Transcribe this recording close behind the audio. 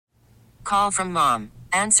Call from mom.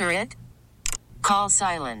 Answer it. Call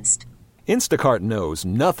silenced. Instacart knows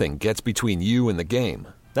nothing gets between you and the game.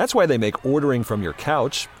 That's why they make ordering from your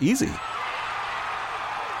couch easy.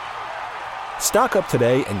 Stock up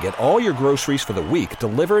today and get all your groceries for the week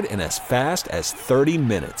delivered in as fast as 30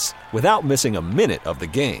 minutes without missing a minute of the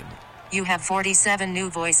game. You have 47 new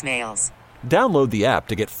voicemails. Download the app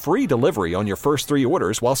to get free delivery on your first 3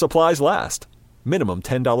 orders while supplies last. Minimum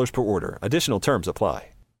 $10 per order. Additional terms apply.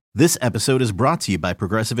 This episode is brought to you by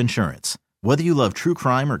Progressive Insurance. Whether you love true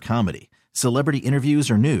crime or comedy, celebrity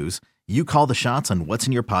interviews or news, you call the shots on what's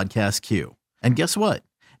in your podcast queue. And guess what?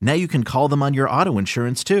 Now you can call them on your auto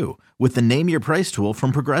insurance too with the Name Your Price tool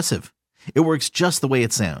from Progressive. It works just the way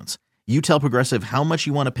it sounds. You tell Progressive how much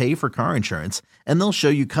you want to pay for car insurance, and they'll show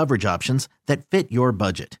you coverage options that fit your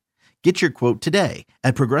budget. Get your quote today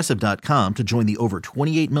at Progressive.com to join the over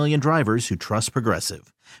 28 million drivers who trust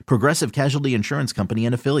Progressive. Progressive Casualty Insurance Company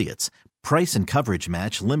and Affiliates. Price and coverage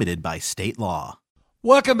match limited by state law.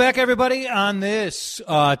 Welcome back, everybody, on this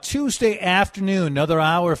Tuesday afternoon. Another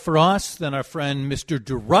hour for us. Then our friend Mr.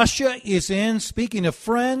 DeRusha is in. Speaking of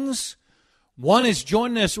friends, one is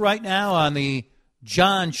joining us right now on the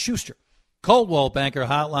John Schuster Coldwell Banker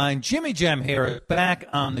Hotline. Jimmy Jam Harris back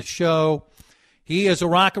on the show. He is a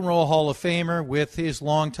Rock and Roll Hall of Famer with his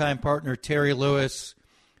longtime partner, Terry Lewis.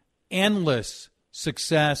 Endless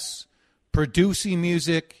success, producing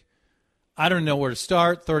music. I don't know where to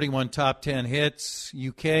start. 31 top 10 hits,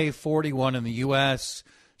 UK, 41 in the U.S.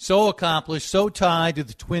 So accomplished, so tied to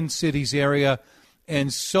the Twin Cities area,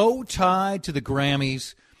 and so tied to the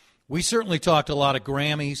Grammys. We certainly talked a lot of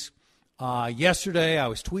Grammys. Yesterday, I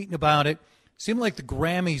was tweeting about it. Seemed like the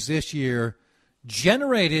Grammys this year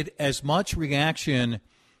generated as much reaction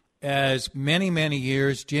as many, many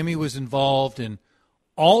years. Jimmy was involved in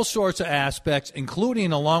all sorts of aspects,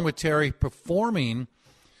 including, along with Terry, performing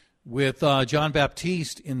with John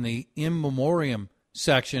Baptiste in the In Memoriam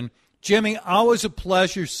section. Jimmy, always a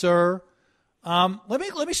pleasure, sir. Let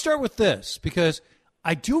me start with this, because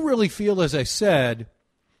I do really feel, as I said,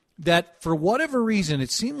 that for whatever reason,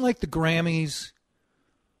 it seemed like the Grammys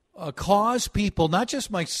caused people, not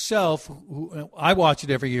just myself, who I watch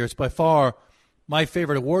it every year, it's by far my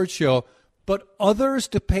favorite award show, but others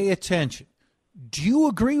to pay attention. Do you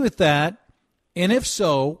agree with that? And if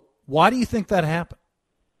so, why do you think that happened?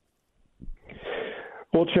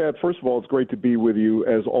 Well, Chad, first of all, it's great to be with you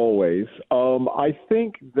as always. I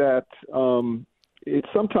think that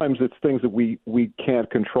sometimes it's things that we can't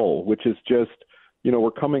control, which is just,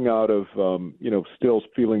 we're coming out of, still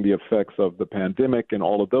feeling the effects of the pandemic and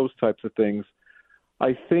all of those types of things.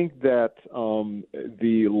 I think that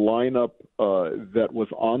the lineup that was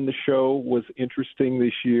on the show was interesting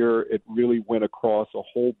this year. It really went across a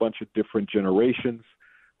whole bunch of different generations,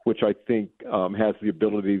 which I think has the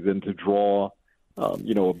ability then to draw,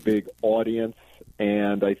 a big audience.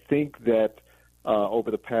 And I think that over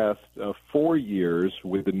the past 4 years,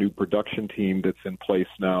 with the new production team that's in place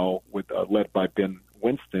now, led by Ben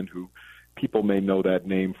Winston, who people may know that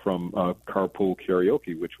name from Carpool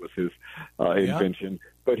Karaoke, which was his invention.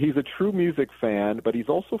 But he's a true music fan, but he's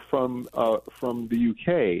also from the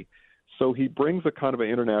UK. So he brings a kind of an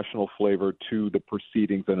international flavor to the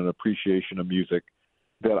proceedings and an appreciation of music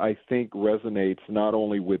that I think resonates not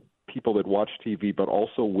only with people that watch TV, but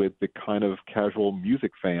also with the kind of casual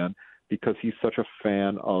music fan, because he's such a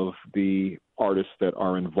fan of the artists that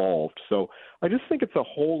are involved. So I just think it's a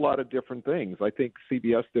whole lot of different things. I think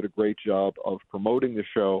CBS did a great job of promoting the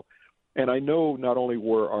show. And I know not only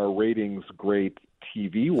were our ratings great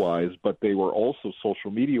TV-wise, but they were also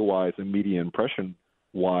social media-wise and media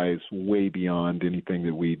impression-wise way beyond anything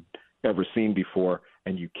that we'd ever seen before.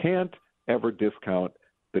 And you can't ever discount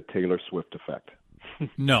the Taylor Swift effect.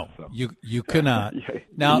 No, so. You cannot.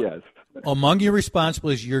 Now, yes. Among your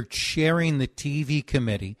responsibilities, you're chairing the TV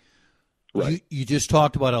committee. Right. You just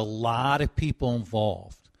talked about a lot of people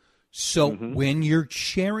involved. So when you're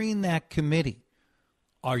chairing that committee,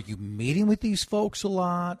 are you meeting with these folks a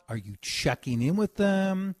lot? Are you checking in with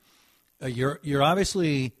them? You're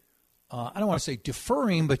obviously, I don't want to say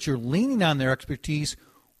deferring, but you're leaning on their expertise.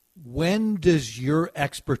 When does your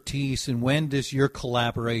expertise and when does your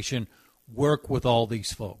collaboration work with all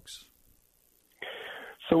these folks?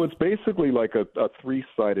 So it's basically like a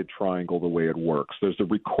three-sided triangle the way it works. There's the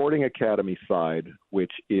Recording Academy side,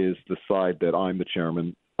 which is the side that I'm the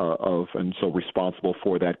chairman of, and so responsible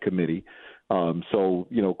for that committee. So,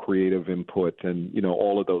 creative input and,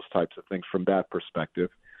 all of those types of things from that perspective.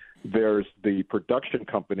 There's the production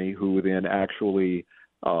company who then actually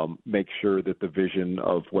makes sure that the vision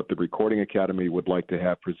of what the Recording Academy would like to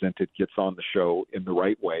have presented gets on the show in the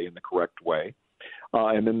right way, in the correct way.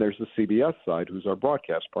 And then there's the CBS side, who's our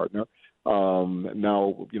broadcast partner.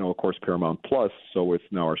 Now, of course, Paramount Plus, so it's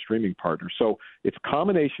now our streaming partner. So it's a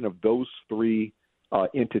combination of those three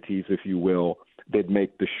entities, if you will, that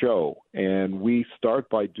make the show. And we start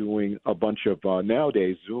by doing a bunch of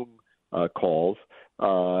nowadays Zoom calls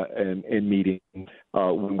and meetings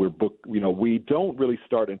when we're booked. We don't really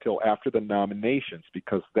start until after the nominations,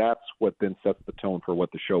 because that's what then sets the tone for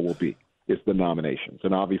what the show will be, is the nominations.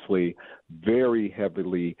 And obviously very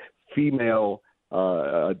heavily female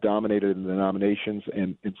dominated in the nominations,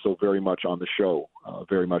 and so very much on the show,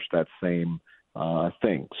 very much that same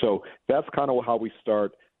thing. So that's kind of how we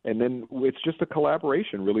start. And then it's just a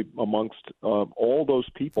collaboration really amongst all those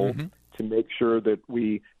people to make sure that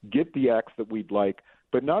we get the acts that we'd like,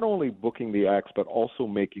 but not only booking the acts, but also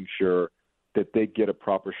making sure that they get a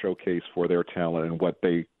proper showcase for their talent and what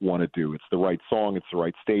they want to do. It's the right song. It's the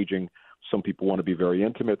right staging. Some people want to be very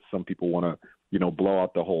intimate. Some people want to, blow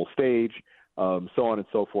out the whole stage, so on and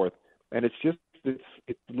so forth. And it's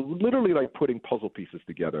literally like putting puzzle pieces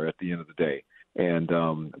together at the end of the day. And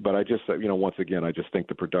but I just once again, I just think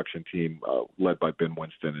the production team led by Ben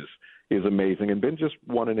Winston is amazing. And Ben just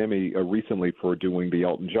won an Emmy recently for doing the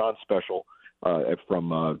Elton John special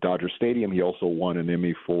from Dodger Stadium. He also won an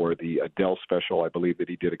Emmy for the Adele special, I believe, that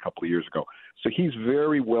he did a couple of years ago. So he's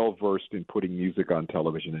very well versed in putting music on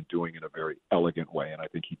television and doing it in a very elegant way. And I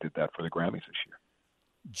think he did that for the Grammys this year.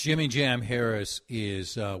 Jimmy Jam Harris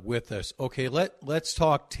is with us. Okay, let's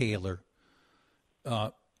talk Taylor.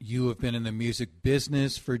 You have been in the music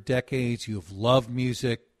business for decades. You have loved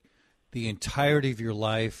music the entirety of your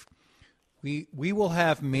life. We will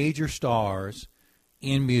have major stars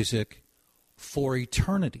in music for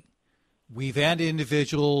eternity. We've had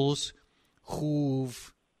individuals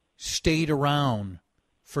who've stayed around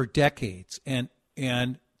for decades, and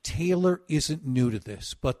Taylor isn't new to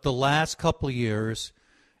this. But the last couple of years,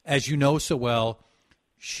 as you know so well,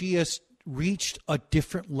 she has reached a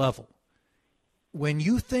different level. When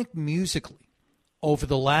you think musically over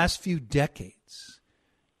the last few decades,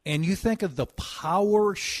 and you think of the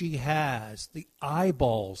power she has, the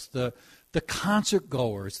eyeballs, the concert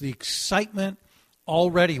goers, the excitement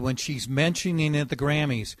already when she's mentioning at the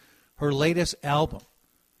Grammys her latest album,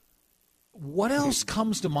 what else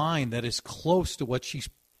comes to mind that is close to what she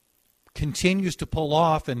continues to pull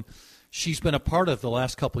off and she's been a part of the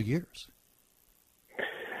last couple of years?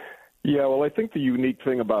 Yeah, well, I think the unique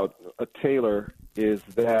thing about Taylor is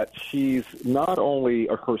that she's not only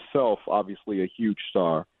herself, obviously, a huge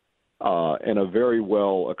star and a very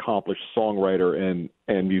well accomplished songwriter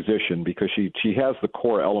and musician, because she has the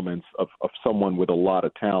core elements of someone with a lot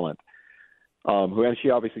of talent, and she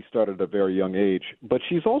obviously started at a very young age. But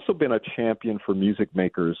she's also been a champion for music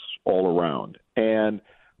makers all around. And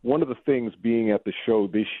one of the things being at the show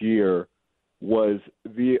this year was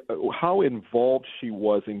how involved she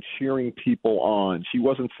was in cheering people on. She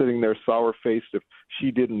wasn't sitting there sour-faced if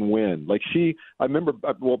she didn't win. I remember,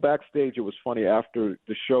 backstage it was funny, after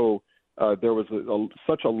the show, there was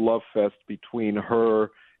such a love fest between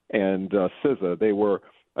her and SZA. They were,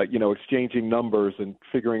 exchanging numbers and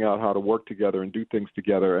figuring out how to work together and do things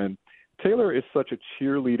together. And Taylor is such a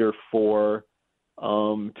cheerleader for,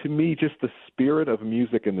 to me, just the spirit of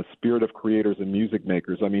music and the spirit of creators and music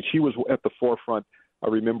makers. I mean, she was at the forefront. I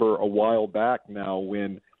remember a while back now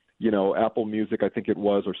when, Apple Music, I think it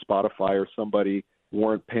was, or Spotify or somebody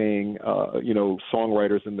weren't paying,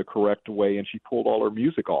 songwriters in the correct way, and she pulled all her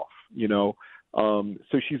music off,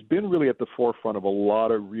 So she's been really at the forefront of a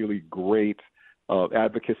lot of really great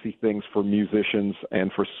advocacy things for musicians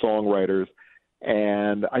and for songwriters.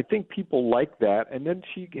 And I think people like that. And then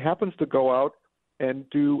she happens to go out and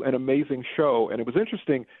do an amazing show. And it was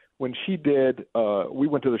interesting when she did, we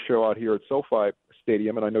went to the show out here at SoFi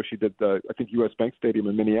Stadium, and I know she did I think US Bank Stadium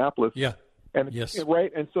in Minneapolis. Yeah. And, yes.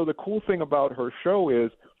 Right. And so the cool thing about her show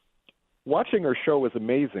is watching her show is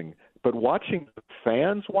amazing, but watching the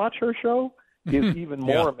fans watch her show is even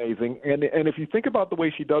more amazing. And if you think about the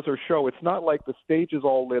way she does her show, it's not like the stage is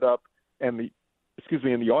all lit up and the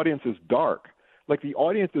audience is dark. Like, the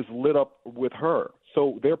audience is lit up with her.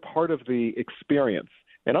 So they're part of the experience.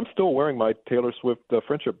 And I'm still wearing my Taylor Swift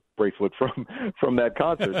friendship bracelet from that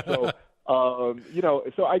concert. So,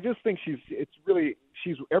 so I just think she's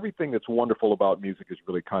everything that's wonderful about music is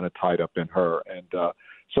really kind of tied up in her. And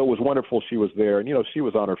so it was wonderful she was there. And, she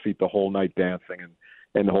was on her feet the whole night dancing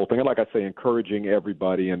and the whole thing. And like I say, encouraging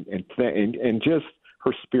everybody and just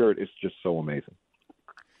her spirit is just so amazing.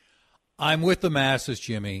 I'm with the masses,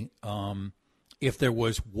 Jimmy. If there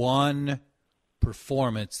was one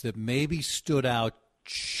performance that maybe stood out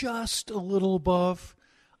just a little above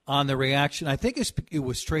on the reaction, I think it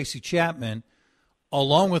was Tracy Chapman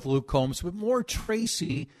along with Luke Combs, but more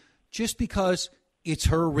Tracy, just because it's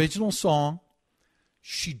her original song.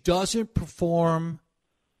 She doesn't perform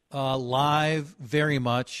live very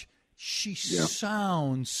much. She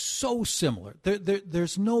sounds so similar.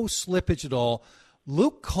 There's no slippage at all.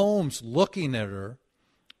 Luke Combs looking at her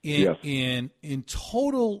in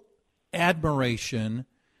total admiration.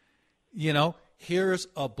 You know, here's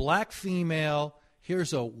a black female.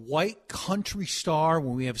 Here's a white country star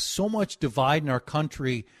when we have so much divide in our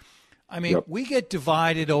country. I mean, we get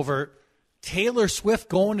divided over Taylor Swift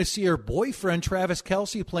going to see her boyfriend, Travis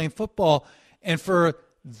Kelce, playing football. And for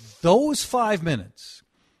those 5 minutes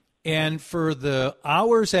and for the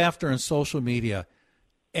hours after on social media,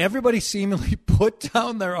 everybody seemingly put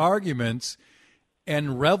down their arguments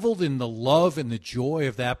and reveled in the love and the joy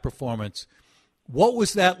of that performance. What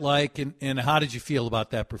was that like, and how did you feel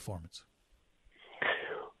about that performance?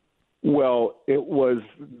 Well, it was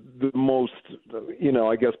the most,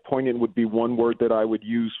 I guess poignant would be one word that I would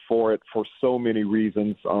use for it for so many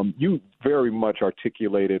reasons. You very much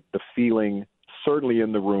articulated the feeling, certainly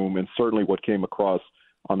in the room, and certainly what came across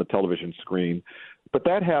on the television screen. But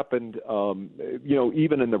that happened,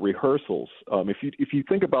 even in the rehearsals. If you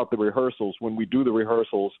think about the rehearsals, when we do the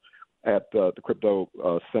rehearsals at the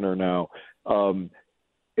Crypto Center now,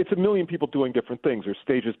 it's a million people doing different things. There's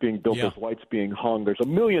stages being built, there's lights being hung, there's a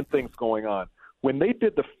million things going on. When they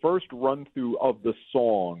did the first run-through of the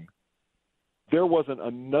song, there wasn't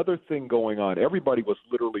another thing going on. Everybody was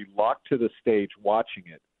literally locked to the stage watching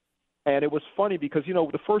it. And it was funny because,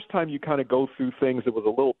 the first time you kind of go through things, it was a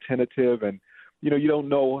little tentative and, you don't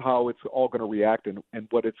know how it's all going to react and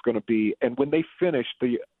what it's going to be. And when they finished,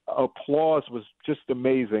 the applause was just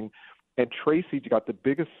amazing. And Tracy got the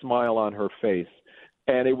biggest smile on her face.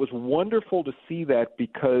 And it was wonderful to see that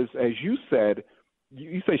because, as you said,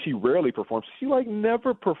 you say she rarely performs. She,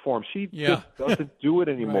 never performs. She just doesn't do it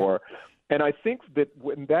anymore. Right. And I think that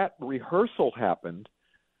when that rehearsal happened,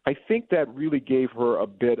 I think that really gave her a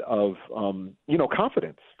bit of,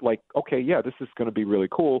 confidence. Like, okay, this is going to be really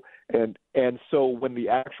cool. And so when the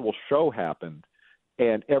actual show happened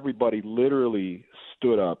and everybody literally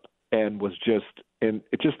stood up and was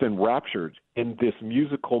just enraptured in this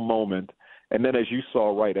musical moment. And then as you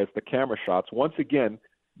saw, as the camera shots, once again,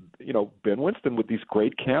 Ben Winston with these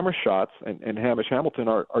great camera shots and Hamish Hamilton,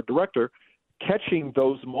 our director, catching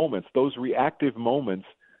those moments, those reactive moments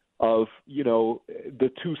of,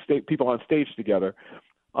 the two people on stage together.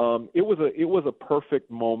 It was a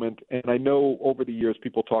perfect moment. And I know over the years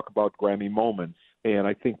people talk about Grammy moments. And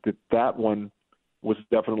I think that one was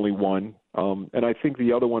definitely one. And I think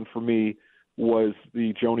the other one for me was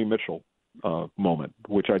the Joni Mitchell moment,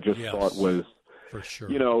 which I just thought was, for sure.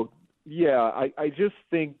 I just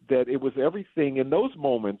think that it was everything in those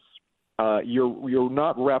moments. You're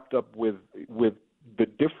not wrapped up with the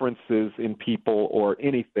differences in people or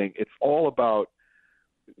anything. It's all about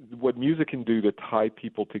what music can do to tie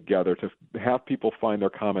people together, to have people find their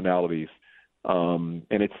commonalities. And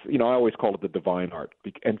it's, I always call it the divine art,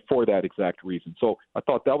 and for that exact reason. So I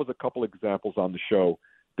thought that was a couple examples on the show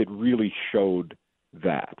that really showed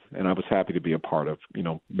that. And I was happy to be a part of,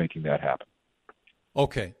 making that happen.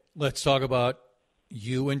 Okay, let's talk about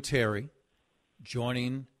you and Terry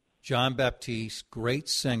joining John Baptiste, great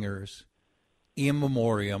singers, in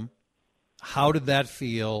memoriam. How did that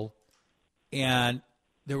feel? And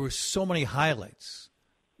there were so many highlights,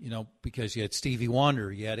 because you had Stevie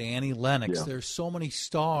Wonder, you had Annie Lennox. Yeah. There's so many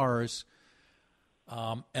stars.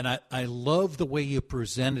 And I love the way you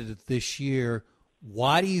presented it this year.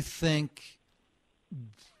 Why do you think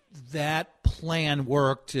that plan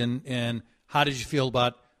worked, and how did you feel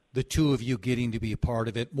about the two of you getting to be a part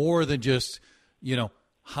of it, more than just,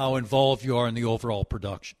 how involved you are in the overall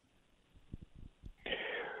production?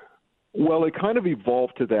 Well, it kind of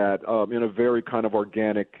evolved to that in a very kind of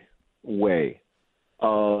organic way.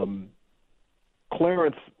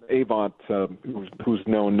 Clarence Avant, who's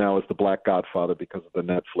known now as the Black Godfather because of the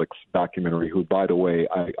Netflix documentary, who, by the way,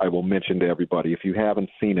 I will mention to everybody, if you haven't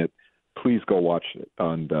seen it, please go watch it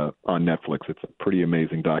on Netflix. It's a pretty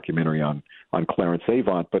amazing documentary on Clarence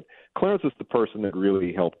Avant. But Clarence is the person that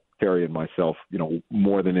really helped Terry and myself,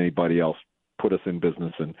 more than anybody else, put us in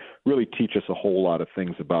business and really teach us a whole lot of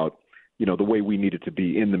things about, the way we needed to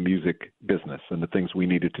be in the music business and the things we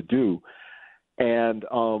needed to do. And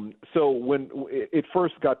so when it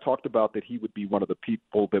first got talked about that he would be one of the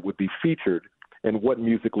people that would be featured and what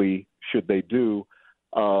musically should they do,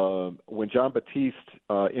 when John Batiste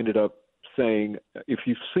ended up saying, if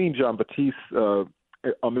you've seen John Batiste's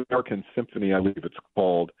American Symphony, I believe it's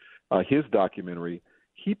called, his documentary,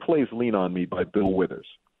 he plays Lean on Me by Bill Withers,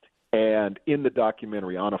 and in the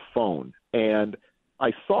documentary on a phone. And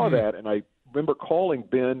I saw that, and I remember calling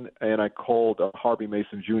Ben, and I called Harvey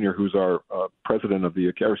Mason Jr., who's our president of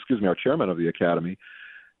our chairman of the Academy,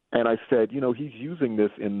 and I said, he's using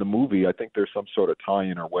this in the movie. I think there's some sort of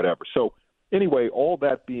tie-in or whatever. So anyway, all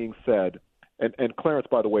that being said, and Clarence,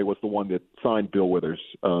 by the way, was the one that signed Bill Withers,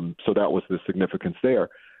 so that was the significance there.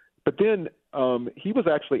 But then he was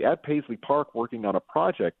actually at Paisley Park working on a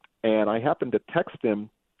project, and I happened to text him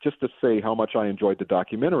just to say how much I enjoyed the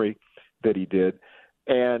documentary that he did.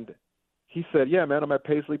 And he said, yeah, man, I'm at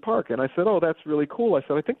Paisley Park. And I said, oh, that's really cool. I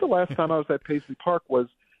said, I think the last time I was at Paisley Park was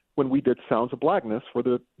when we did Sounds of Blackness for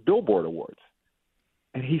the Billboard Awards.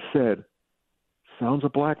 And he said, Sounds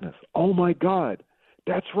of Blackness. Oh, my God.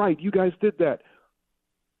 That's right. You guys did that.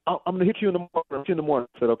 I'm going to hit you in the morning.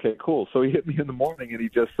 I said, okay, cool. So he hit me in the morning, and he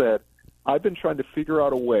just said, I've been trying to figure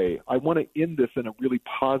out a way. I want to end this in a really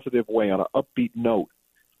positive way, on an upbeat note.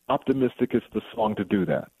 Optimistic is the song to do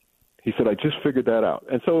that. He said, I just figured that out.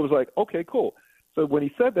 And so it was like, okay, cool. So when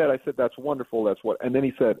he said that, I said, that's wonderful. That's what. And then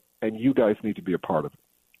he said, and you guys need to be a part of it.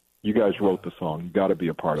 You guys wrote the song. You got to be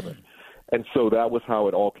a part of it. And so that was how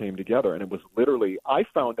it all came together. And it was literally, I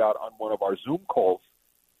found out on one of our Zoom calls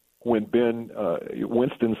when Ben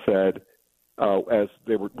Winston said, as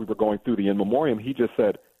we were going through the in memoriam, he just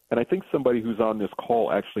said, and I think somebody who's on this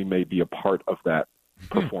call actually may be a part of that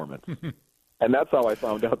performance. And that's how I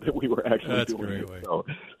found out that we were actually doing it. So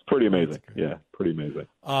it's pretty amazing. Yeah, pretty amazing.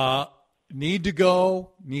 Need to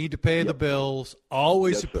go, need to pay the bills.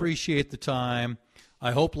 Always appreciate the time.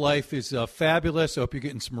 I hope life is fabulous. I hope you're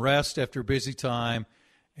getting some rest after a busy time.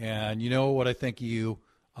 And you know what I think of you.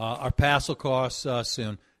 Our pass will cross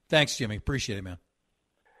soon. Thanks, Jimmy. Appreciate it, man.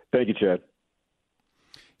 Thank you, Chad.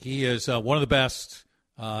 He is one of the best.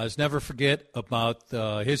 Let's never forget about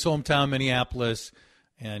his hometown, Minneapolis,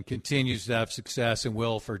 and continues to have success and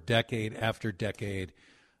will for decade after decade.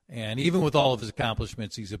 And even with all of his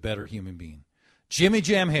accomplishments, he's a better human being. Jimmy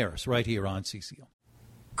Jam Harris, right here on CCO.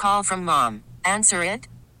 Call from mom. Answer it.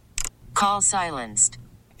 Call silenced.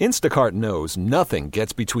 Instacart knows nothing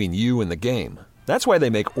gets between you and the game. That's why they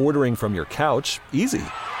make ordering from your couch easy.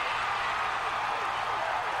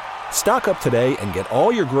 Stock up today and get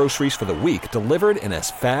all your groceries for the week delivered in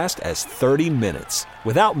as fast as 30 minutes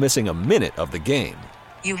without missing a minute of the game.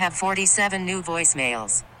 You have 47 new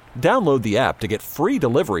voicemails. Download the app to get free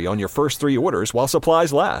delivery on your first 3 orders while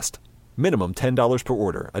supplies last. Minimum $10 per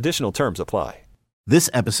order. Additional terms apply.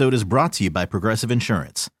 This episode is brought to you by Progressive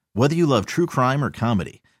Insurance. Whether you love true crime or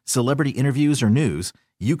comedy, celebrity interviews or news,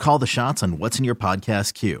 you call the shots on what's in your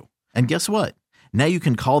podcast queue. And guess what? Now you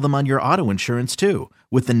can call them on your auto insurance too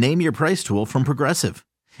with the Name Your Price tool from Progressive.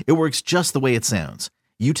 It works just the way it sounds.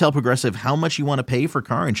 You tell Progressive how much you want to pay for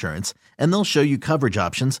car insurance, and they'll show you coverage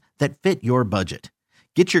options that fit your budget.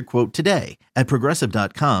 Get your quote today at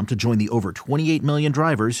Progressive.com to join the over 28 million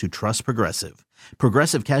drivers who trust Progressive.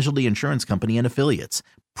 Progressive Casualty Insurance Company and Affiliates.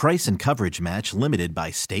 Price and coverage match limited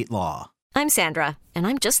by state law. I'm Sandra, and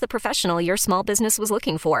I'm just the professional your small business was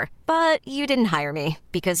looking for. But you didn't hire me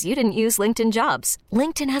because you didn't use LinkedIn Jobs.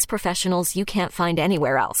 LinkedIn has professionals you can't find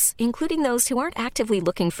anywhere else, including those who aren't actively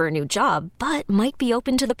looking for a new job, but might be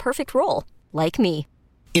open to the perfect role, like me.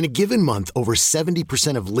 In a given month, over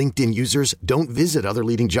 70% of LinkedIn users don't visit other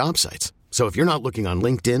leading job sites. So if you're not looking on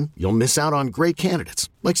LinkedIn, you'll miss out on great candidates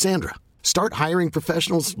like Sandra. Start hiring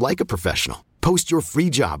professionals like a professional. Post your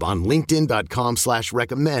free job on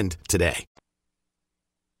linkedin.com/recommend today.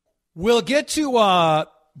 We'll get to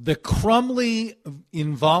the Crumbley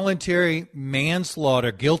involuntary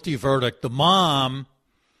manslaughter guilty verdict. The mom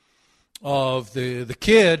of the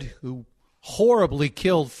kid who horribly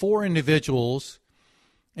killed 4 individuals,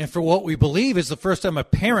 and for what we believe is the first time a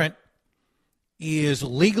parent is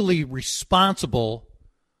legally responsible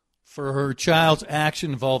for her child's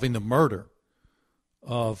action involving the murder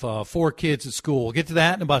of 4 kids at school. We'll get to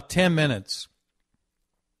that in about 10 minutes.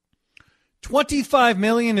 $25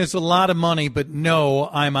 million is a lot of money, but no,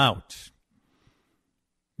 I'm out.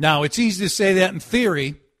 Now, it's easy to say that in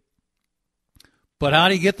theory, but how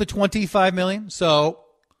do you get the $25 million? So,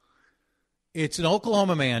 it's an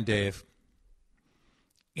Oklahoma man, Dave,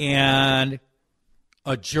 and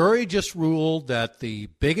a jury just ruled that the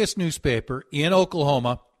biggest newspaper in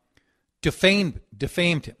Oklahoma defamed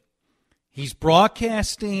him. He's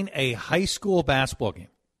broadcasting a high school basketball game.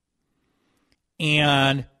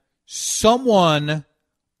 And someone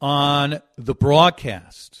on the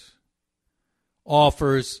broadcast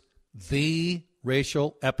offers the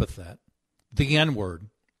racial epithet, the N-word,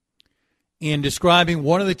 in describing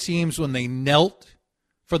one of the teams when they knelt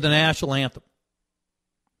for the national anthem.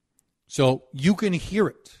 So you can hear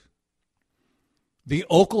it. The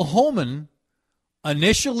Oklahoman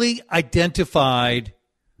initially identified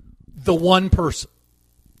the one person.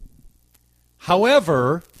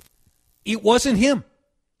 However, it wasn't him.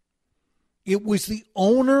 It was the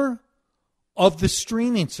owner of the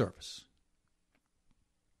streaming service.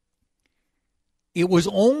 It was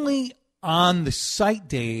only on the site,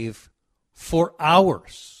 Dave, for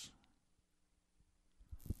hours.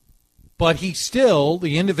 But he still,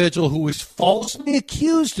 the individual who was falsely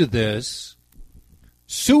accused of this,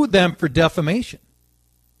 sued them for defamation.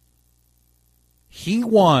 He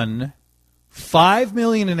won $5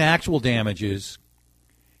 million in actual damages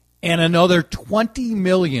and another $20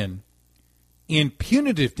 million in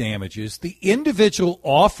punitive damages. The individual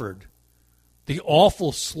offered the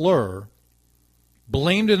awful slur,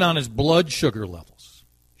 blamed it on his blood sugar levels.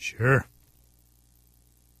 Sure.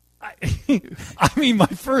 I mean, my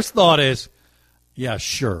first thought is, yeah,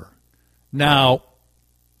 sure. Now,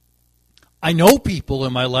 I know people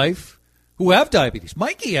in my life who have diabetes.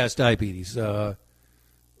 Mikey has diabetes. One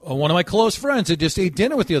of my close friends I just ate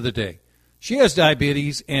dinner with the other day. She has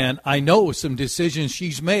diabetes, and I know some decisions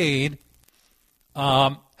she's made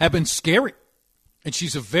have been scary. And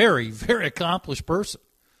she's a very, very accomplished person.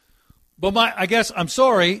 But I guess, I'm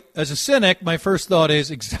sorry, as a cynic, my first thought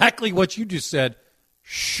is exactly what you just said.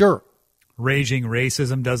 Sure. Raging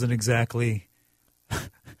racism doesn't exactly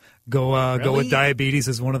go with diabetes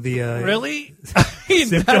as one of the really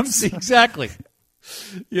symptoms. Exactly.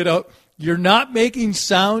 You know, you're not making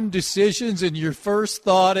sound decisions, and your first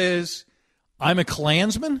thought is, I'm a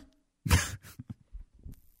Klansman?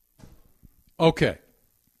 Okay.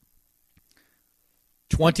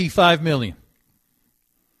 $25 million.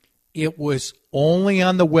 It was only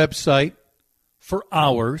on the website for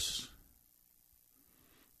hours,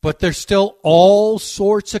 but there's still all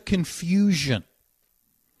sorts of confusion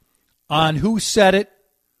on who said it,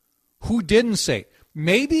 who didn't say it.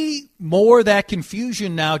 Maybe more of that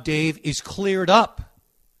confusion now, Dave, is cleared up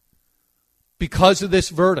because of this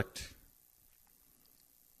verdict.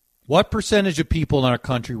 What percentage of people in our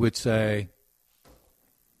country would say,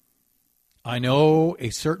 I know a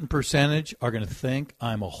certain percentage are going to think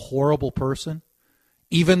I'm a horrible person,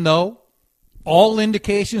 even though all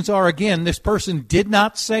indications are, again, this person did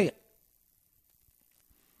not say it.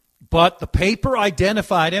 But the paper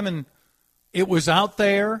identified him, and it was out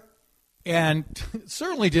there, and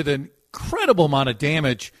certainly did an incredible amount of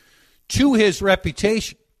damage to his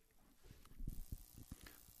reputation.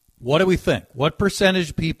 What do we think? What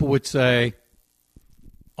percentage of people would say,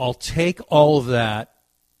 I'll take all of that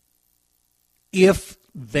if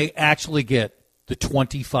they actually get the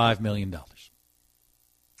 $25 million?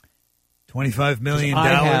 $25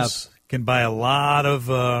 million can buy a lot of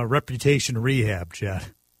reputation rehab, Chad.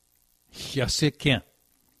 Yes, it can.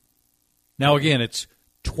 Now, again, it's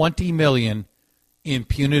 $20 million in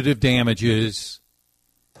punitive damages.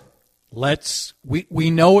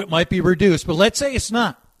 We know it might be reduced, but let's say it's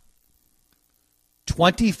not.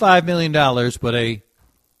 $25 million, but a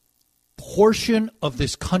portion of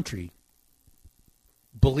this country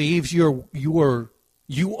believes you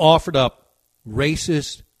offered up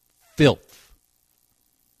racist filth.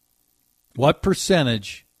 What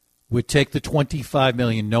percentage would take the $25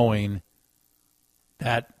 million, knowing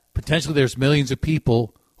that potentially there's millions of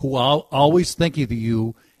people who always think of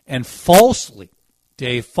you and falsely,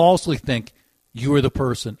 Dave, think you are the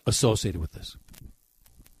person associated with this?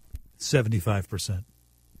 75%.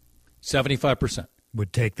 75%.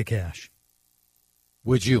 Would take the cash.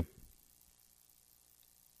 Would you?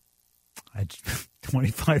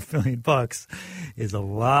 25 million bucks is a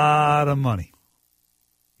lot of money.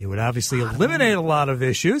 It would obviously eliminate a lot of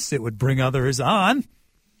issues. It would bring others on.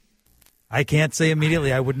 I can't say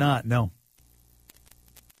immediately I would not. No.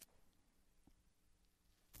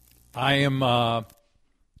 I'm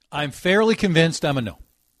fairly convinced I'm a no.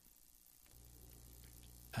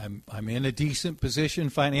 I'm in a decent position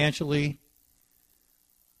financially.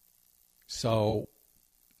 So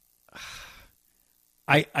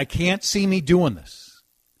I can't see me doing this.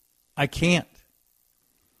 I can't.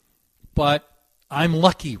 But I'm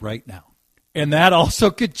lucky right now. And that also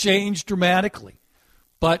could change dramatically.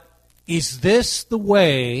 But is this the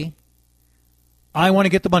way I want to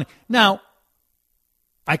get the money? Now,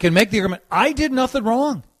 I can make the argument, I did nothing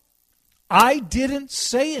wrong. I didn't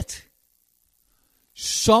say it.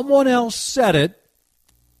 Someone else said it.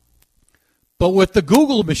 But with the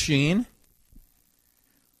Google machine,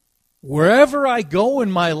 wherever I go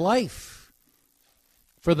in my life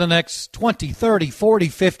for the next 20, 30, 40,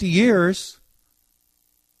 50 years,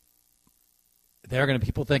 there are going to be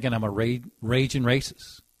people thinking I'm a raging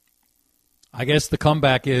racist. I guess the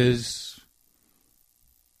comeback is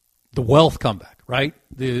the wealth comeback, right?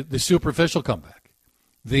 The superficial comeback.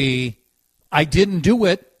 I didn't do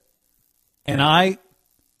it, And I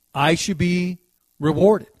should be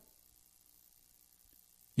rewarded.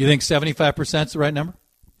 You think 75% is the right number?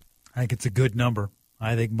 I think it's a good number.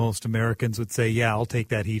 I think most Americans would say, yeah, I'll take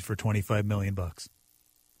that heat for $25 million. All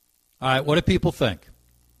right, what do people think?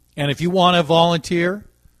 And if you want to volunteer,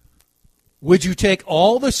 would you take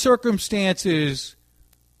all the circumstances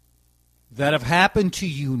that have happened to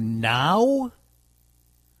you now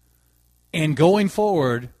and going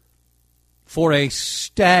forward for a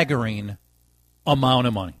staggering amount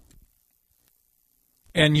of money?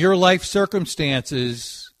 And your life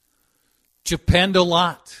circumstances depend a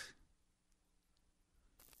lot.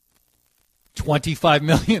 25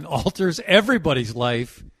 million alters everybody's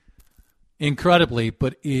life incredibly,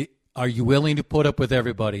 but are you willing to put up with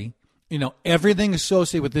everybody? You know, everything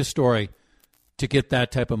associated with this story to get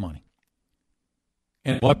that type of money.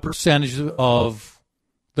 And what percentage of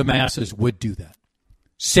the masses would do that?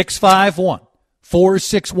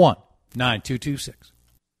 651-461-9226.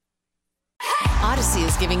 Odyssey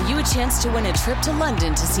is giving you a chance to win a trip to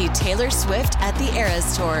London to see Taylor Swift at the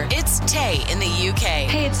Eras Tour. It's Tay in the UK.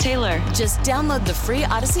 Hey, it's Taylor. Just download the free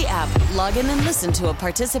Odyssey app, log in and listen to a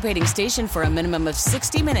participating station for a minimum of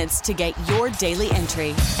 60 minutes to get your daily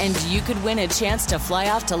entry. And you could win a chance to fly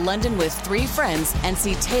off to London with 3 friends and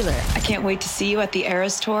see Taylor. I can't wait to see you at the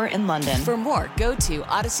Eras Tour in London. For more, go to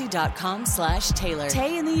odyssey.com/Taylor.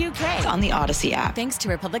 Tay in the UK. It's on the Odyssey app. Thanks to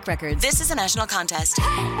Republic Records. This is a national contest.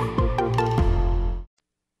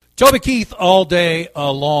 Toby Keith all day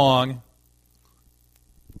long.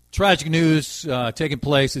 Tragic news taking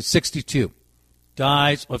place at 62.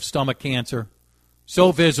 Dies of stomach cancer.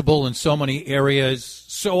 So visible in so many areas.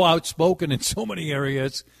 So outspoken in so many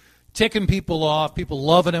areas. Ticking people off. People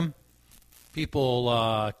loving him.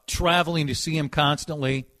 People traveling to see him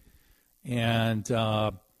constantly. And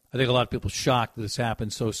I think a lot of people shocked that this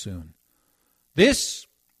happened so soon. This,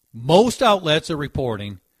 most outlets are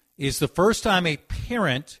reporting, is the first time a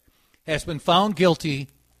parent has been found guilty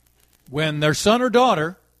when their son or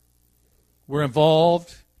daughter were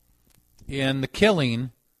involved in the killing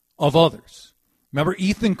of others. Remember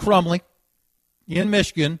Ethan Crumbley in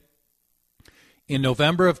Michigan in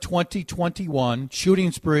November of 2021,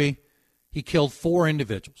 shooting spree, he killed 4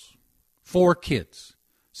 individuals, 4 kids,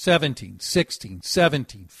 17, 16,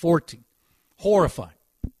 17, 14. Horrifying.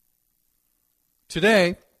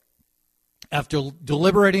 Today, after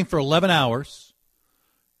deliberating for 11 hours,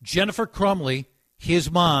 Jennifer Crumbley, his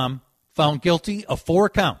mom, found guilty of 4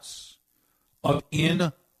 counts of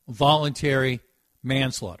involuntary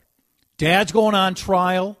manslaughter. Dad's going on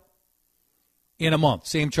trial in a month,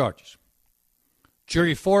 same charges.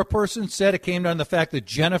 Jury 4-person said it came down to the fact that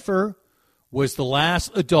Jennifer was the last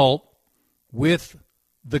adult with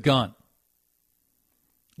the gun.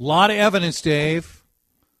 A lot of evidence, Dave,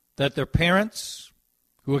 that their parents,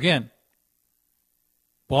 who again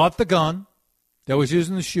bought the gun that was used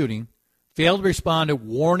in the shooting, failed to respond to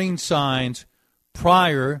warning signs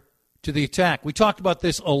prior to the attack. We talked about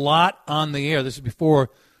this a lot on the air. This is before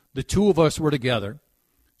the two of us were together.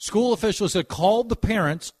 School officials had called the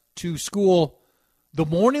parents to school the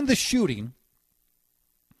morning of the shooting,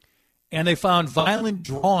 and they found violent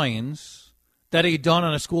drawings that he'd done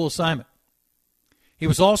on a school assignment. He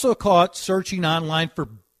was also caught searching online for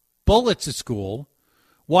bullets at school,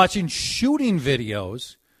 watching shooting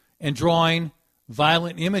videos, and drawing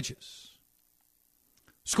violent images.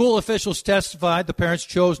 School officials testified the parents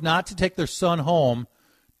chose not to take their son home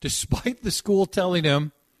despite the school telling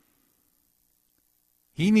him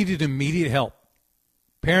he needed immediate help.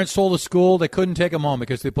 Parents told the school they couldn't take him home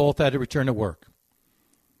because they both had to return to work.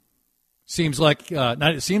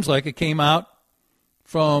 It came out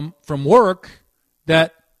from work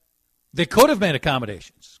that they could have made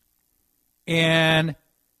accommodations. And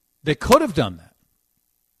they could have done that.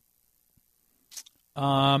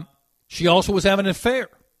 She also was having an affair.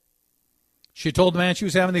 She told the man she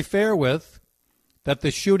was having the affair with that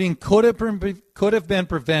the shooting could have been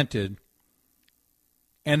prevented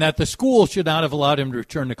and that the school should not have allowed him to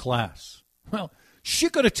return to class. Well, she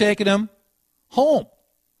could have taken him home.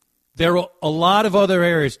 There are a lot of other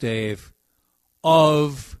areas, Dave,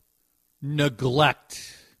 of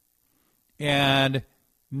neglect and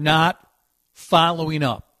not following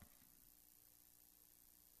up.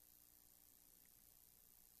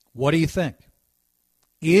 What do you think?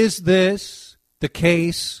 Is this the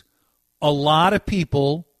case a lot of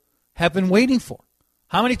people have been waiting for?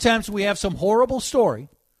 How many times do we have some horrible story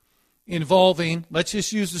involving, let's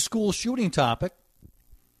just use the school shooting topic,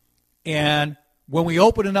 and when we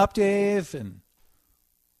open it up, Dave, and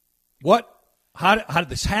how did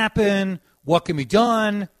this happen? What can be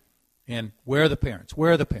done? And where are the parents?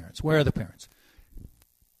 Where are the parents? Where are the parents?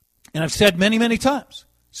 And I've said many, many times,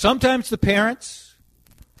 sometimes the parents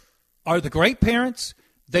are the great parents.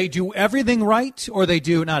 They do everything right, or they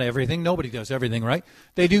do not everything. Nobody does everything right.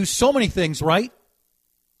 They do so many things right,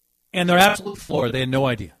 and they're absolutely floored. They had no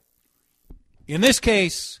idea. In this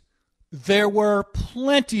case, there were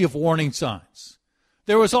plenty of warning signs.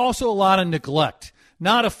 There was also a lot of neglect,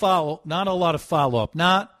 not a lot of follow-up,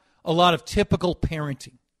 not a lot of typical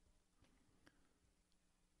parenting.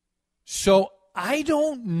 So I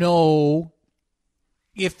don't know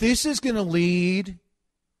if this is going to lead,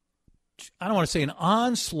 I don't want to say an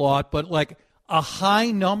onslaught, but like a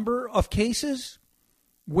high number of cases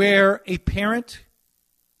where a parent,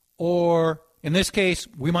 or in this case,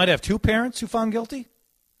 we might have two parents who found guilty.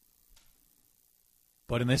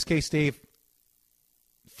 But in this case, Dave,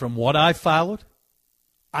 from what I followed,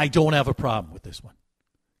 I don't have a problem with this one.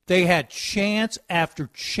 They had chance after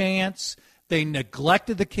chance. They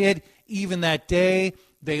neglected the kid even that day.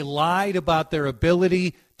 They lied about their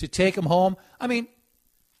ability to take him home. I mean,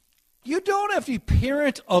 you don't have to be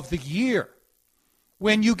parent of the year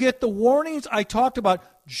when you get the warnings I talked about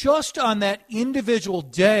just on that individual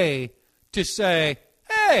day to say,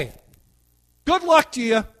 hey, good luck to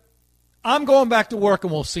you. I'm going back to work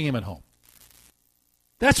and we'll see him at home.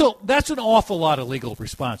 That's an awful lot of legal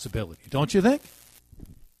responsibility, don't you think?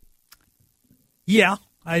 Yeah,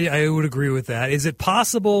 I would agree with that. Is it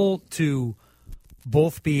possible to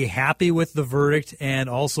both be happy with the verdict and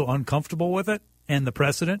also uncomfortable with it and the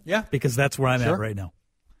precedent? Yeah. Because that's where I'm at right now.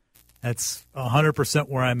 That's 100%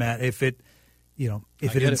 where I'm at. If it,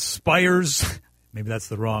 if it inspires, maybe that's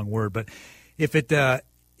the wrong word, but if it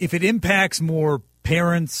impacts more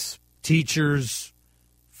parents, teachers,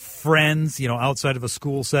 friends, outside of a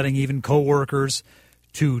school setting, even coworkers,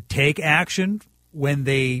 to take action when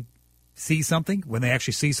they see something, when they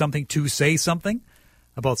actually see something, to say something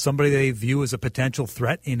about somebody they view as a potential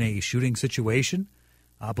threat in a shooting situation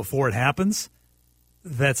before it happens,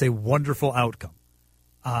 that's a wonderful outcome.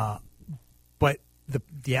 But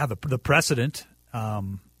the precedent,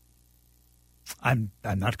 I'm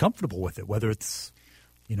not comfortable with it. Whether it's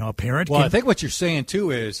a parent. Well, I think what you're saying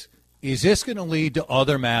too is this going to lead to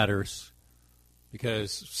other matters?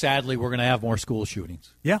 Because sadly, we're going to have more school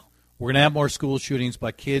shootings. Yeah, we're going to have more school shootings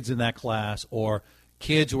by kids in that class or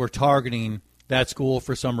kids who are targeting that school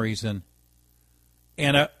for some reason.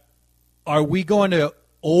 And are we going to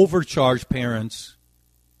overcharge parents?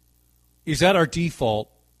 Is that our default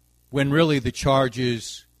when really the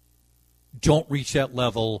charges don't reach that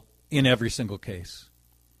level in every single case?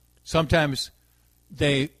 Sometimes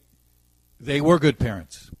they were good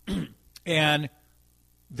parents, and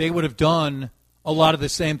they would have done a lot of the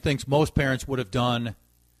same things most parents would have done,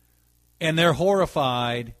 and they're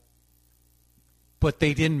horrified, but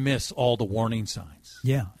they didn't miss all the warning signs.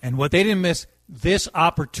 Yeah, and what they didn't miss this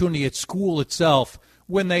opportunity at school itself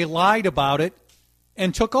when they lied about it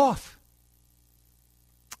and took off.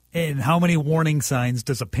 And how many warning signs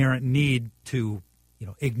does a parent need to,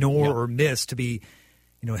 ignore or miss to be,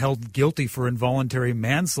 held guilty for involuntary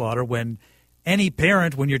manslaughter? When any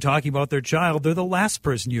parent, when you're talking about their child, they're the last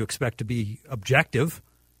person you expect to be objective.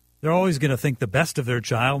 They're always going to think the best of their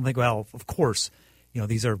child and think, well, of course,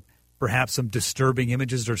 these are perhaps some disturbing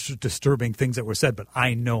images or disturbing things that were said, but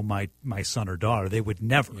I know my son or daughter. They would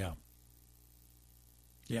never.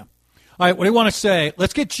 Yeah. All right, what do you want to say?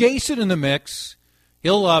 Let's get Jason in the mix.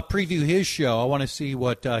 He'll preview his show. I want to see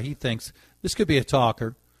what he thinks. This could be a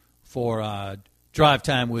talker for Drive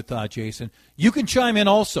Time with Jason. You can chime in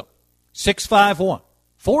also.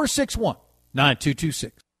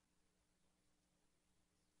 651-461-9226.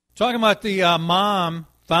 Talking about the mom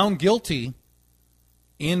found guilty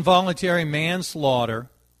involuntary manslaughter.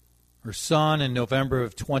 Her son in November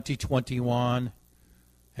of 2021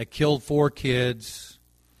 had killed 4 kids.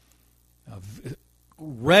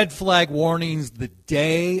 Red flag warnings the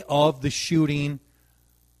day of the shooting.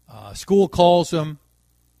 School calls them.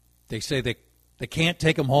 They say they can't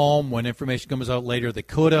take them home. When information comes out later, they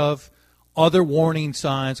could have. Other warning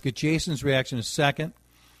signs. Get Jason's reaction in a second.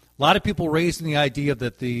 A lot of people raising the idea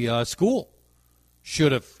that the school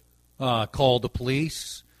should have called the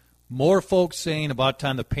police. More folks saying about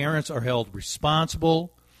time the parents are held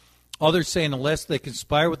responsible. Others saying unless they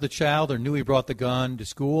conspire with the child or knew he brought the gun to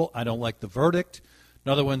school, I don't like the verdict.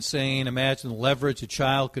 Another one saying imagine the leverage a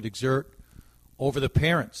child could exert over the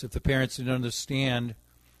parents if the parents didn't understand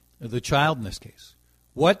the child in this case.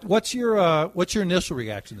 What's your initial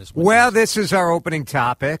reaction to this one? Well, this is our opening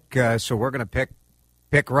topic, so we're going to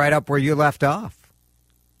pick right up where you left off.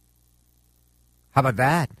 How about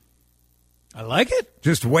that? I like it.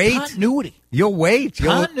 Just wait. Continuity. You'll wait.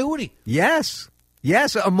 Continuity. Yes.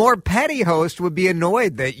 Yes, a more petty host would be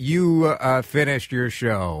annoyed that you finished your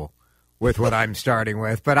show with what I'm starting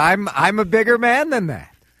with, but I'm a bigger man than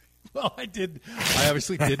that. Well, I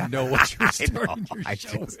obviously didn't know what you were starting your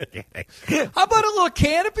show with. Kidding. How about a little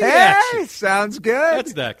canopy action? Hey, sounds good.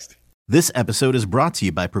 That's next. This episode is brought to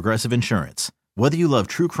you by Progressive Insurance. Whether you love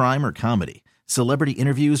true crime or comedy, celebrity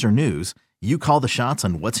interviews or news, you call the shots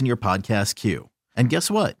on what's in your podcast queue. And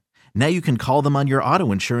guess what? Now you can call them on your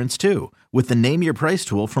auto insurance too with the Name Your Price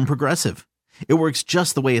tool from Progressive. It works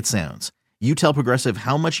just the way it sounds. You tell Progressive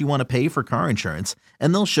how much you want to pay for car insurance,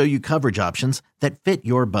 and they'll show you coverage options that fit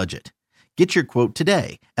your budget. Get your quote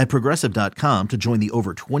today at Progressive.com to join the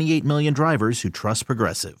over 28 million drivers who trust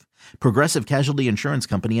Progressive. Progressive Casualty Insurance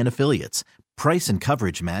Company and Affiliates. Price and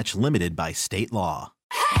coverage match limited by state law.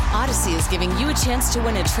 Odyssey is giving you a chance to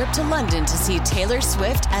win a trip to London to see Taylor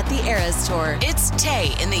Swift at the Eras Tour. It's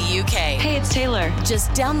Tay in the UK. Hey, it's Taylor.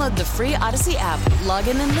 Just download the free Odyssey app, log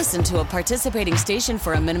in and listen to a participating station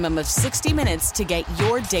for a minimum of 60 minutes to get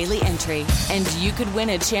your daily entry. And you could win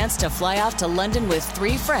a chance to fly off to London with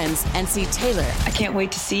 3 friends and see Taylor. I can't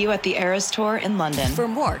wait to see you at the Eras Tour in London. For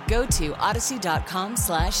more, go to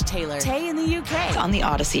odyssey.com/Taylor. Tay in the UK. It's on the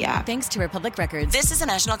Odyssey app. Thanks to Republic Records. This is a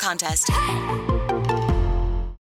national contest.